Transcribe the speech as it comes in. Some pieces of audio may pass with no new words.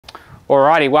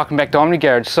Alrighty, welcome back to Omni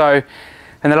Garage. So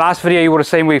in the last video you would have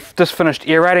seen we've just finished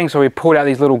aerating, so we pulled out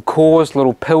these little cores,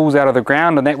 little pills out of the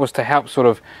ground, and that was to help sort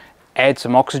of add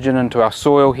some oxygen into our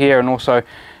soil here, and also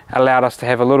allowed us to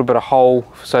have a little bit of hole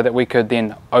so that we could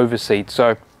then overseed.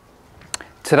 So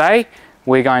today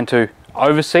we're going to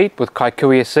overseed with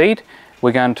Kikuyu seed.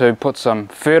 We're going to put some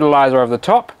fertilizer over the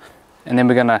top, and then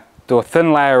we're going to do a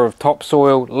thin layer of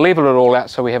topsoil, level it all out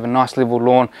so we have a nice level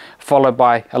lawn, followed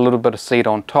by a little bit of seed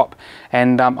on top.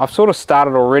 And I've sort of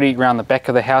started already around the back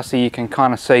of the house here. You can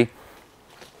kind of see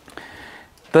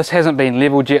this hasn't been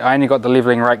leveled yet. I only got the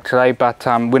leveling rake today, but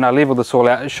when I level this all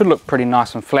out, it should look pretty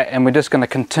nice and flat. And we're just going to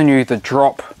continue the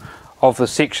drop of the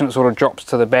section. It sort of drops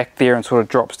to the back there and sort of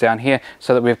drops down here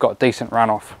so that we've got decent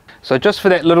runoff. So just for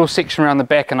that little section around the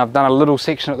back, and I've done a little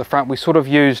section at the front, we sort of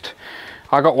used,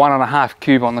 I got 1.5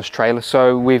 cube on this trailer,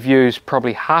 so we've used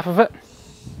probably half of it.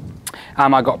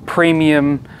 I got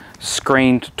premium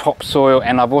screened topsoil,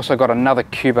 and I've also got another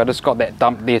cube. I just got that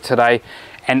dumped there today,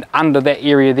 and under that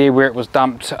area there where it was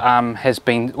dumped has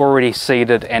been already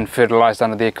seeded and fertilized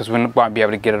under there, because we won't be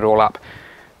able to get it all up.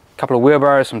 A couple of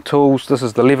wheelbarrows, some tools. This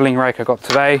is the leveling rake I got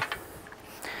today,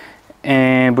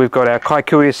 and we've got our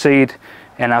Kikuyu seed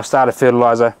and our starter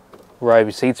fertilizer,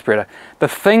 Rover seed spreader. The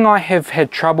thing I have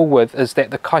had trouble with is that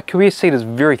the Kikuyu seed is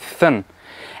very thin,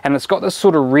 and it's got this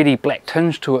sort of reddy black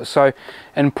tinge to it, so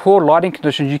in poor lighting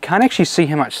conditions you can't actually see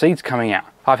how much seed's coming out.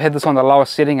 I've had this on the lower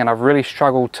setting and I've really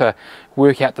struggled to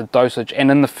work out the dosage, and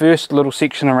in the first little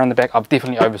section around the back I've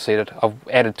definitely overseeded. I've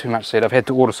added too much seed. I've had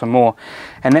to order some more,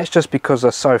 and that's just because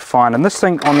they're so fine. And this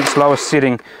thing on its lower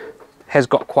setting has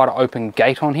got quite an open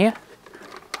gate on here.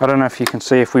 I don't know if you can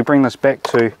see. If we bring this back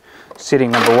to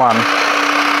setting number 1,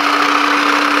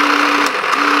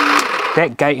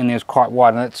 that gate in there is quite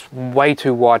wide, and it's way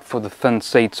too wide for the thin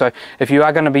seed. So if you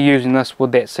are going to be using this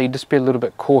with that seed, just be a little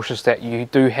bit cautious that you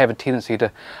do have a tendency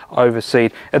to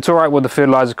overseed. It's alright with the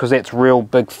fertilizer because that's real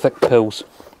big thick pills.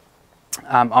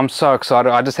 I'm so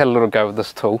excited. I just had a little go with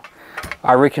this tool.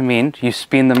 I recommend you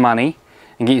spend the money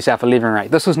and get yourself a leveling rake.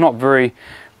 This is not very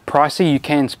pricey. You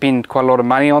can spend quite a lot of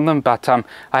money on them, but I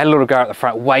had a little go at the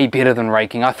front. Way better than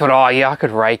raking. I thought, oh yeah, I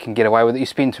could rake and get away with it. You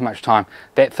spend too much time.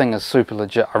 That thing is super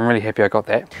legit. I'm really happy I got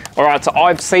that. All right, so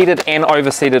I've seeded and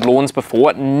overseeded lawns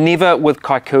before, never with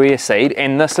Kikuyu seed,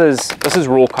 and this is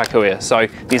raw Kikuyu, so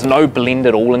there's no blend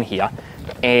at all in here,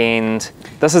 and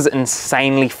this is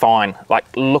insanely fine. Like,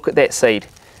 look at that seed.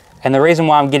 And the reason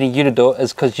why I'm getting you to do it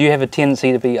is because you have a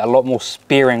tendency to be a lot more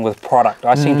sparing with product.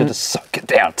 I seem to just soak it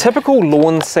down. Typical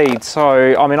lawn seed,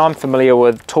 so I mean, I'm familiar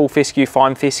with tall fescue,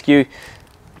 fine fescue,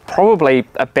 probably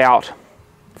about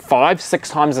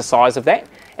 5-6 times the size of that,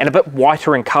 and a bit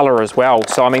whiter in color as well.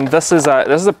 So I mean, this is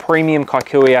a premium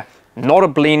Kikuyu, not a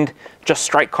blend, just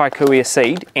straight Kikuyu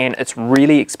seed, and it's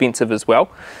really expensive as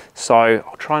well. So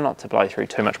I'll try not to blow through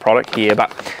too much product here, but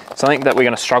something that we're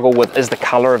going to struggle with is the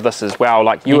color of this as well.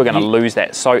 Like, you are going to lose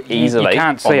that so easily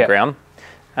on the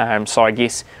ground. So I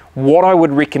guess what I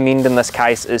would recommend in this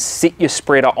case is set your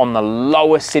spreader on the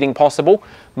lowest setting possible.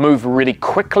 Move really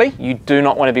quickly. You do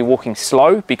not want to be walking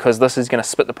slow, because this is going to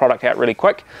spit the product out really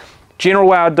quick. General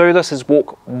way I do this is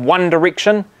walk one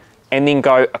direction and then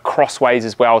go across ways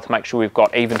as well to make sure we've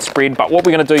got even spread. But what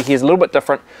we're going to do here is a little bit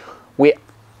different.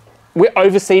 We're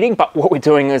overseeding, but what we're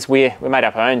doing is we made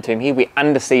up our own term here, we're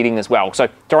underseeding as well. So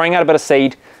throwing out a bit of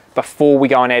seed before we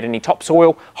go and add any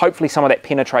topsoil. Hopefully some of that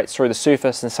penetrates through the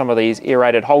surface and some of these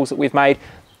aerated holes that we've made.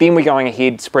 Then we're going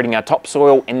ahead, spreading our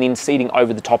topsoil, and then seeding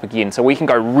over the top again. So we can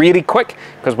go really quick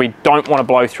because we don't want to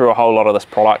blow through a whole lot of this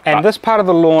product. And this part of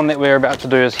the lawn that we're about to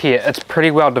do is here. It's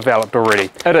pretty well developed already.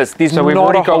 It is. So we've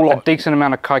already got a decent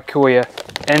amount of Kikuyu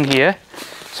in here.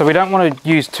 So we don't want to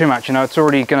use too much. You know, it's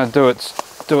already going to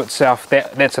do itself.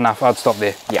 That's enough. I'd stop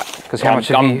there. Yeah. Because how much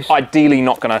have you used? Ideally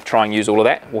not going to try and use all of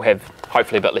that. We'll have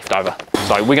hopefully a bit left over.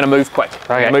 So we're going to move quick.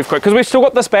 Okay. Move quick because we've still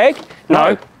got this bag.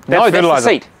 No, that's the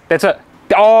seed. That's it.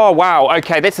 Oh wow,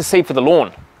 okay, that's the seed for the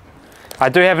lawn. I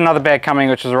do have another bag coming,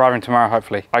 which is arriving tomorrow,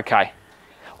 hopefully. Okay.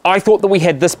 I thought that we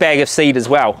had this bag of seed as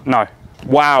well. No.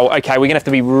 Wow, okay, we're gonna have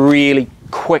to be really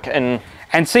quick and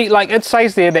see, like it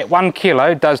says there that 1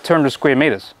 kilo does 200 square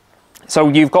meters. So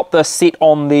you've got this set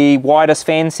on the widest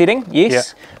fan setting,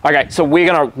 yes? Yeah. Okay, so we're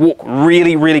gonna walk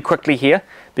really, really quickly here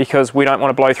because we don't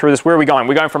want to blow through this. Where are we going?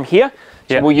 We're going from here.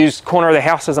 So we'll use corner of the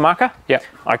house as a marker. Yeah.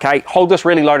 Okay, hold this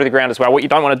really low to the ground as well. What you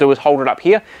don't want to do is hold it up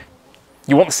here.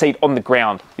 You want the seed on the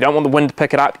ground. You don't want the wind to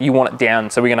pick it up, you want it down.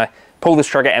 So we're going to pull this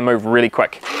trigger and move really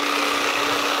quick.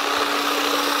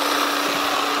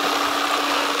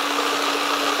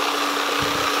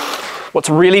 What's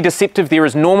really deceptive there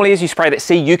is normally as you spray that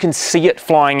seed, you can see it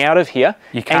flying out of here.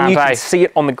 You can't, and you can see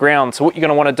it on the ground. So what you're going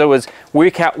to want to do is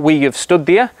work out where you've stood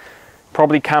there,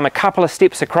 probably come a couple of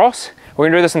steps across. We're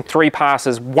going to do this in 3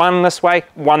 passes, one this way,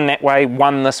 one that way,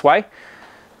 one this way.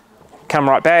 Come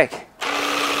right back.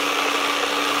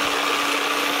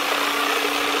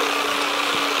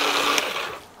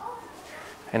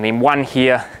 And then one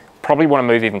here. Probably want to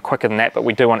move even quicker than that, but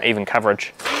we do want even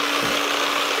coverage.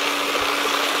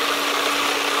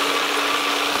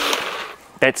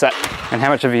 That's it. And how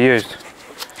much have you used?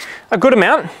 A good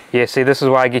amount. Yeah, see, this is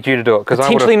why I get you to do it.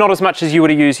 Potentially not as much as you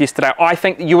would have used yesterday. I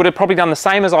think you would have probably done the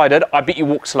same as I did. I bet you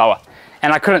walked slower.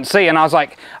 And I couldn't see, and I was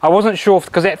like, I wasn't sure,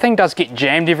 because that thing does get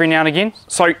jammed every now and again.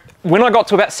 So when I got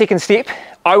to about second step,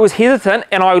 I was hesitant,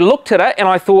 and I looked at it, and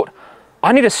I thought,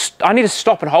 I need to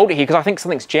stop and hold it here, because I think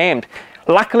something's jammed.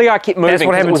 Luckily, I kept moving. That's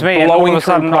what happened to me, and all of a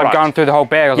sudden I'd gone through the whole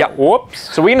bag. I was like,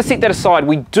 whoops. So we're going to set that aside.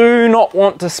 We do not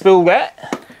want to spill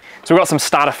that. So we've got some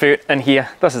starter fert in here.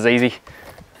 This is easy.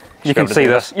 You can see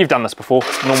this. You've done this before,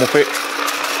 normal fert.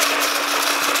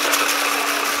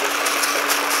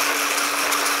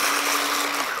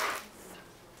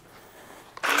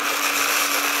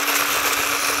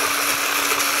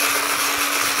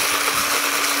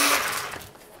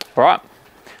 All right,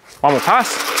 one more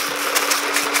pass.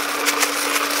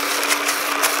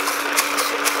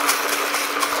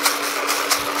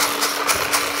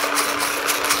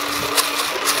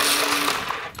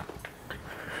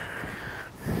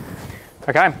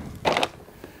 Okay,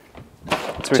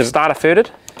 so we've starter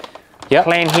ferted. Yep.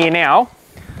 Plan here now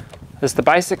is to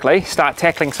basically start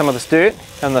tackling some of this dirt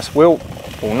in this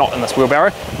not in this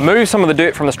wheelbarrow, move some of the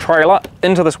dirt from this trailer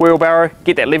into this wheelbarrow,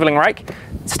 get that leveling rake,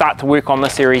 start to work on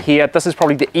this area here. This is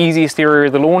probably the easiest area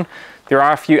of the lawn. There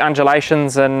are a few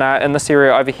undulations in this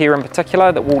area over here in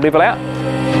particular that we'll level out.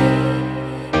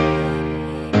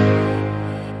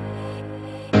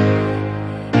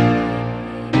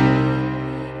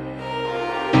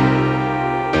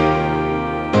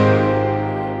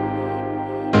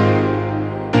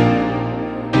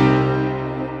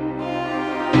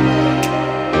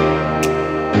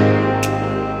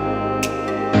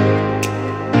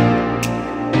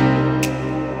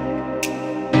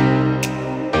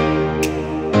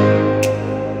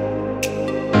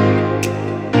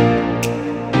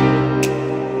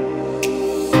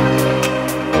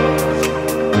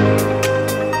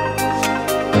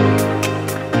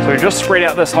 So we've just spread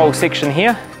out this whole section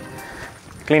here.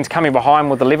 Glenn's coming behind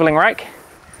with the leveling rake.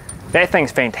 That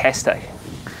thing's fantastic.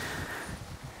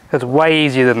 It's way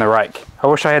easier than the rake. I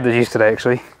wish I had this yesterday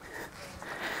actually.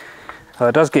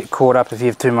 It does get caught up if you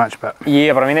have too much, but...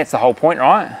 Yeah, but I mean that's the whole point,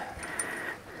 right?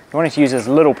 You want to use as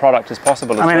little product as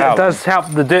possible as well. I mean, it does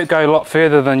help the dirt go a lot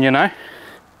further than,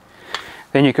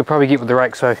 you could probably get with the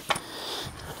rake. So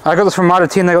I got this from Mitre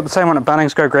 10, they got the same one at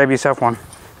Bunnings. Go grab yourself one.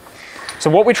 So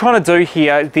what we're trying to do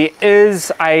here, there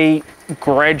is a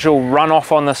gradual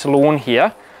runoff on this lawn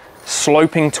here,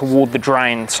 sloping toward the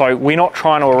drain. So we're not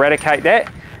trying to eradicate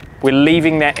that. We're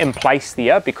leaving that in place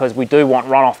there because we do want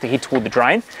runoff to head toward the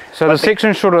drain. So the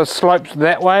section sort of slopes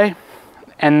that way,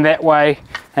 and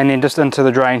then just into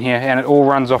the drain here, and it all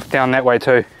runs off down that way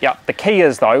too. Yeah, the key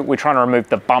is though, we're trying to remove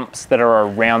the bumps that are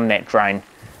around that drain,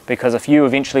 because if you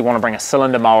eventually want to bring a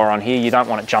cylinder mower on here, you don't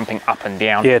want it jumping up and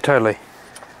down. Yeah, totally.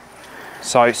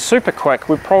 So super quick,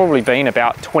 we've probably been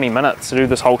about 20 minutes to do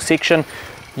this whole section.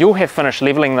 You'll have finished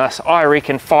leveling this, I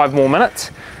reckon 5 more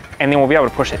minutes, and then we'll be able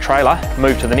to push that trailer,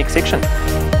 move to the next section.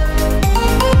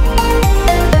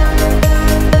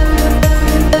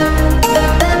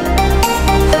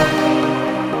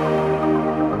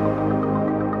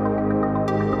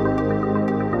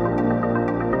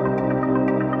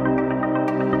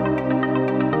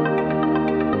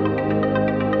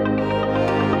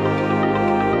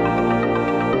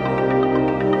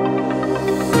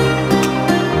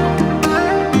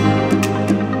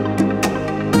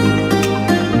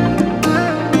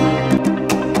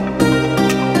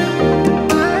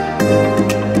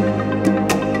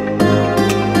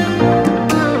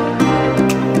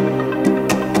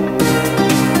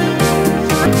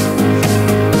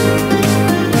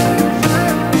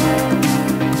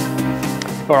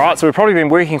 Alright, so we've probably been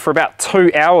working for about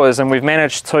 2 hours and we've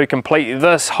managed to complete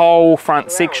this whole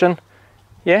front section.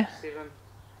 Yeah? 7.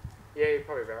 Yeah, you're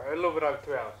probably right. A little bit over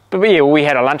 2 hours. But yeah, we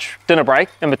had a dinner break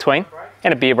in between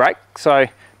and a beer break. So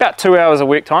about 2 hours of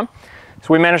work time.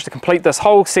 So we managed to complete this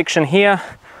whole section here,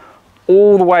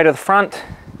 all the way to the front.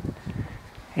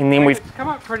 And then we've come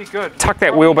up pretty good. Tucked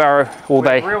that wheelbarrow all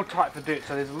day. Real tight for dirt,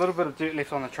 so there's a little bit of dirt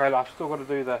left on the trailer. I've still got to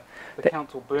do the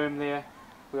council berm there.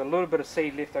 We've got a little bit of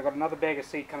seed left. I've got another bag of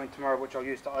seed coming tomorrow, which I'll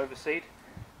use to overseed.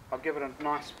 I'll give it a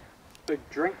nice big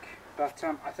drink, but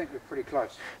I think we're pretty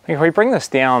close. If we bring this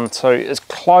down to as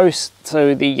close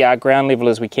to the ground level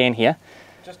as we can here.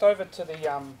 Just over to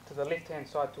the left-hand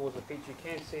side towards the fence, you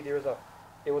can see there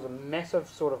was a massive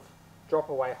sort of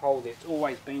drop-away hole there. It's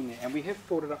always been there, and we have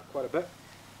filled it up quite a bit.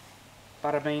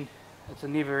 But I mean, it's a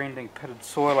never-ending pitted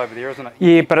soil over there, isn't it?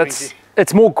 Yeah, but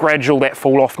it's more gradual, that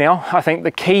fall off now. I think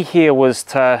the key here was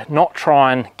to not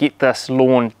try and get this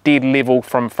lawn dead level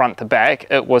from front to back.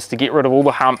 It was to get rid of all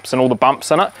the humps and all the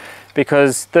bumps in it,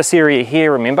 because this area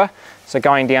here, remember, so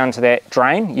going down to that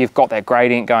drain, you've got that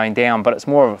gradient going down, but it's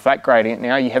more of a flat gradient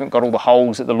now. You haven't got all the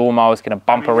holes that the lawnmower's going to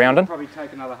bump around in. Probably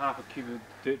take another half a cube of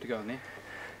dirt to go in there.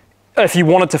 If you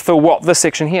wanted to fill what, this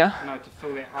section here? No, to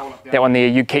fill that hole up there. That one there,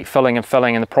 you keep filling and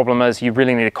filling, and the problem is you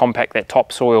really need to compact that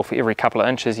topsoil for every couple of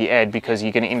inches you add, because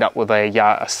you're going to end up with a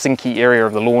sinky area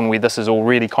of the lawn where this is all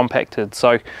really compacted.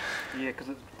 So yeah, because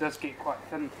it does get quite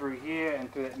thin through here,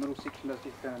 and through that middle section does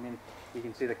get thin, and then you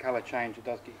can see the colour change. It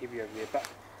does get heavy over there, but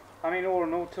I mean, all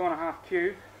in all, 2.5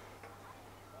 cube.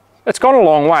 It's gone a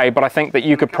long way, but I think that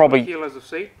you could probably kilos of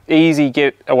seed. Easy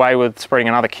get away with spreading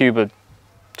another cube of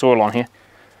soil on here.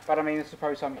 But I mean, it's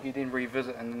probably something you then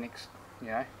revisit in the next,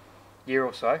 year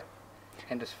or so,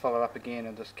 and just fill it up again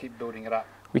and just keep building it up.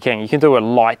 You can do a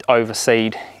light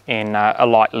overseed and a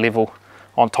light level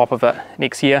on top of it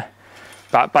next year.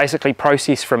 But basically,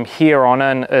 process from here on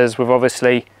in is we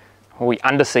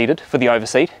underseeded for the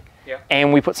overseed,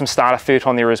 and we put some starter fert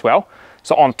on there as well.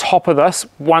 So on top of this,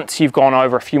 once you've gone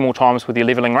over a few more times with your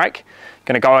leveling rake,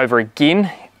 going to go over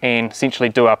again and essentially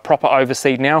do a proper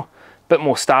overseed now. Bit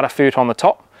more starter fert on the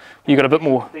top. You got a bit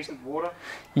more decent water.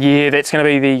 Yeah, that's going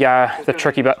to be the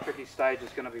tricky bit. The tricky stage is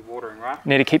going to be watering, right?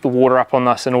 Need to keep the water up on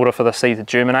this in order for the seed to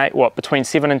germinate. What, between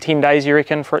 7 and 10 days you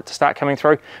reckon for it to start coming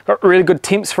through? Got really good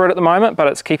temps for it at the moment, but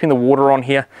it's keeping the water on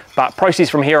here. But process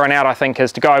from here on out, I think,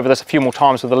 is to go over this a few more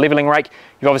times with the leveling rake.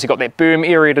 You've obviously got that berm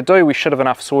area to do. We should have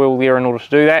enough soil there in order to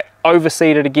do that.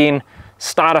 Overseed it again,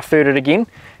 starter fert it again.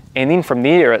 And then from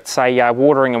there, it's a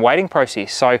watering and waiting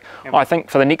process. So I think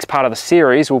for the next part of the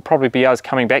series, we'll probably be us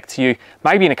coming back to you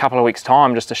maybe in a couple of weeks'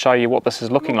 time just to show you what this is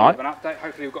looking like. An update.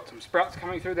 Hopefully we've got some sprouts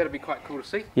coming through. That'll be quite cool to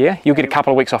see. Yeah, you'll get a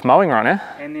couple of weeks off mowing right now.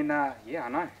 And then, yeah, I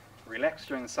know. Relax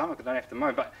during the summer because I don't have to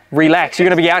mow. But relax. You're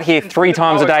going to be out here 3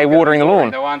 times a day watering the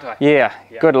lawn. Though, aren't I? Yeah.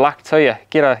 Good luck to you.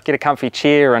 Get a comfy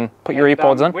chair and put your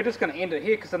earpods in. We're just going to end it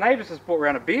here because the neighbours just brought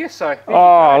around a beer. So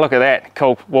oh, look at that.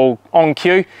 Cool. Well, on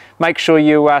cue. Make sure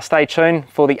you stay tuned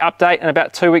for the update in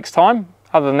about 2 weeks' time.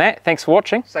 Other than that, thanks for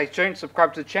watching. Stay tuned.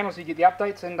 Subscribe to the channel so you get the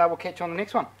updates, and we'll catch you on the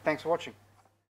next one. Thanks for watching.